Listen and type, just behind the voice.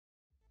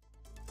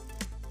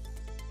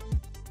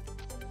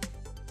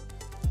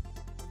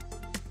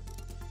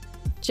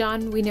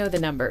John, we know the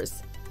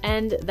numbers.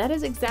 And that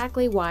is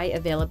exactly why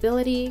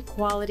availability,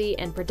 quality,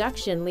 and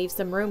production leave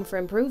some room for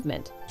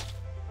improvement.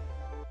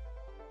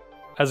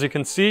 As you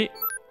can see,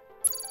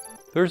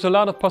 there's a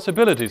lot of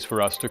possibilities for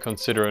us to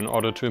consider in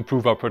order to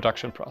improve our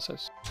production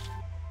process.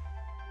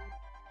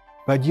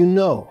 But you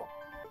know,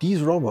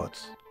 these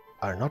robots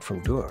are not from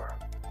Dur,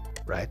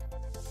 right?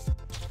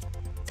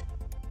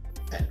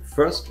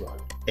 First run,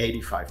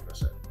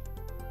 85%.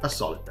 A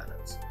solid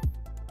balance.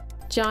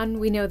 John,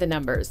 we know the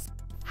numbers.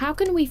 How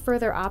can we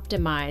further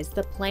optimize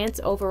the plant's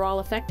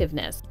overall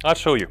effectiveness? I'll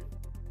show you.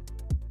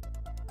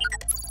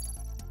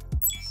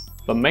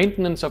 The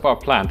maintenance of our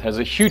plant has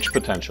a huge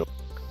potential.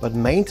 But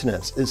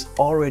maintenance is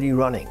already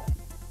running.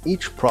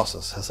 Each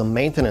process has a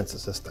maintenance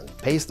assistant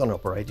based on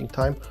operating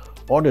time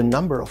or the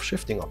number of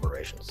shifting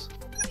operations.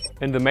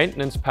 In the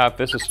maintenance path,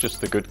 this is just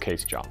the good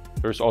case, John.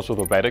 There's also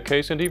the better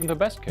case and even the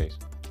best case.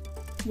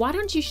 Why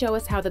don't you show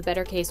us how the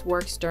better case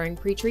works during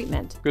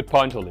pre-treatment? Good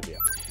point, Olivia.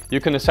 You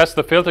can assess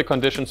the filter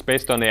conditions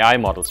based on AI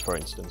models, for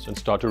instance, and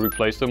start to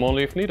replace them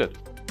only if needed.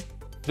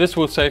 This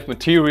will save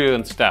material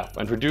and staff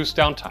and reduce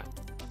downtime.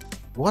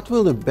 What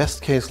will the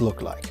best case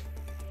look like?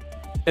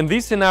 In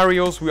these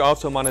scenarios, we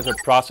also monitor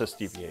process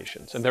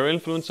deviations and their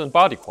influence on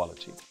body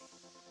quality.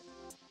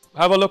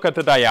 Have a look at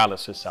the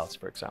dialysis cells,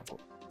 for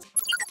example.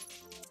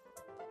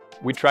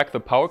 We track the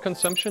power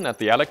consumption at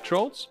the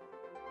electrodes,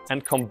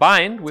 and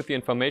combined with the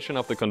information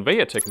of the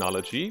conveyor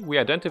technology, we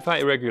identify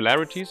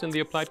irregularities in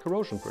the applied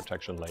corrosion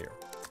protection layer.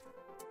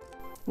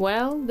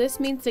 Well, this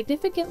means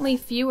significantly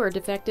fewer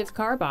defective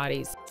car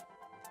bodies.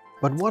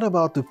 But what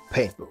about the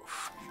paint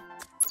booth?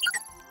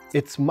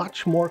 It's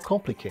much more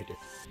complicated.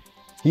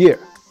 Here,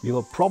 we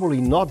will probably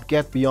not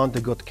get beyond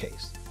the good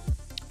case.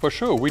 For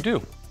sure, we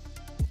do.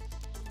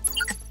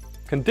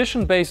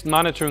 Condition-based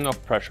monitoring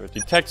of pressure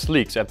detects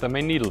leaks at the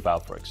main needle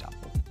valve, for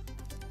example.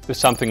 If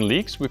something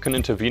leaks, we can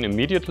intervene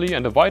immediately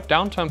and avoid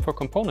downtime for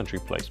component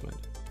replacement.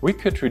 We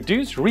could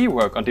reduce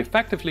rework on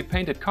defectively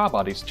painted car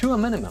bodies to a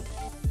minimum.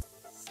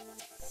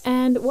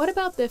 And what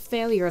about the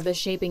failure of the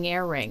shaping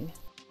air ring?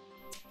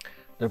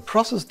 The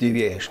process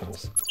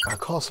deviations are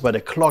caused by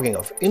the clogging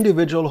of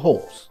individual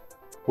holes,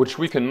 which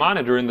we can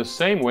monitor in the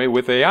same way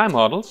with AI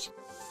models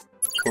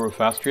for a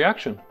fast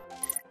reaction.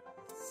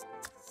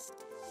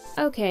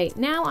 Okay,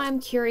 now I'm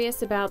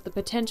curious about the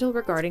potential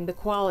regarding the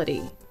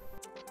quality.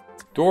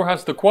 Dur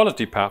has the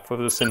quality path for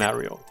this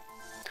scenario.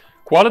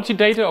 Quality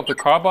data of the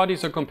car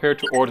bodies are compared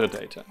to order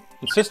data,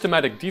 and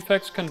systematic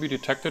defects can be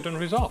detected and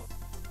resolved.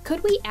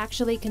 Could we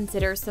actually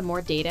consider some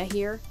more data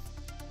here?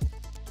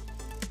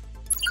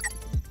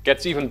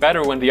 Gets even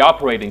better when the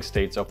operating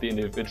states of the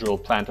individual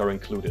plant are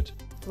included.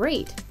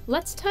 Great.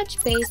 Let's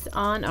touch base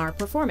on our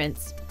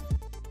performance.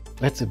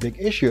 That's a big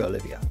issue,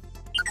 Olivia.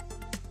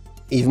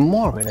 Even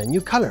more when a new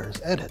color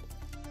is added.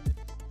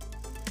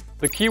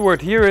 The key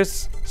word here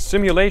is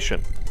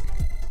simulation.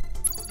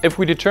 If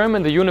we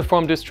determine the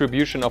uniform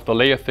distribution of the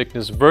layer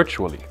thickness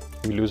virtually,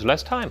 we lose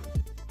less time.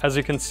 As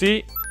you can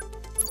see,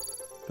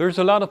 there's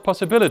a lot of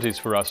possibilities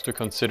for us to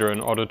consider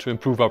in order to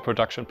improve our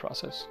production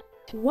process.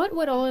 What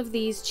would all of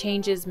these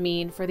changes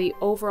mean for the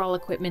overall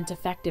equipment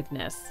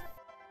effectiveness?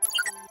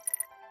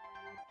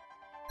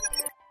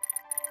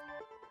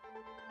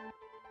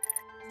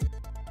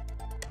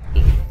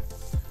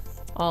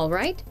 All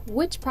right,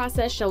 which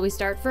process shall we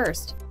start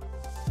first?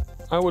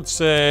 I would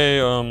say,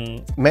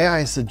 May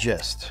I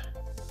suggest?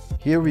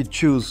 Here we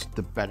choose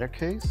the better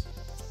case,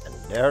 and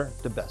there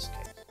the best case.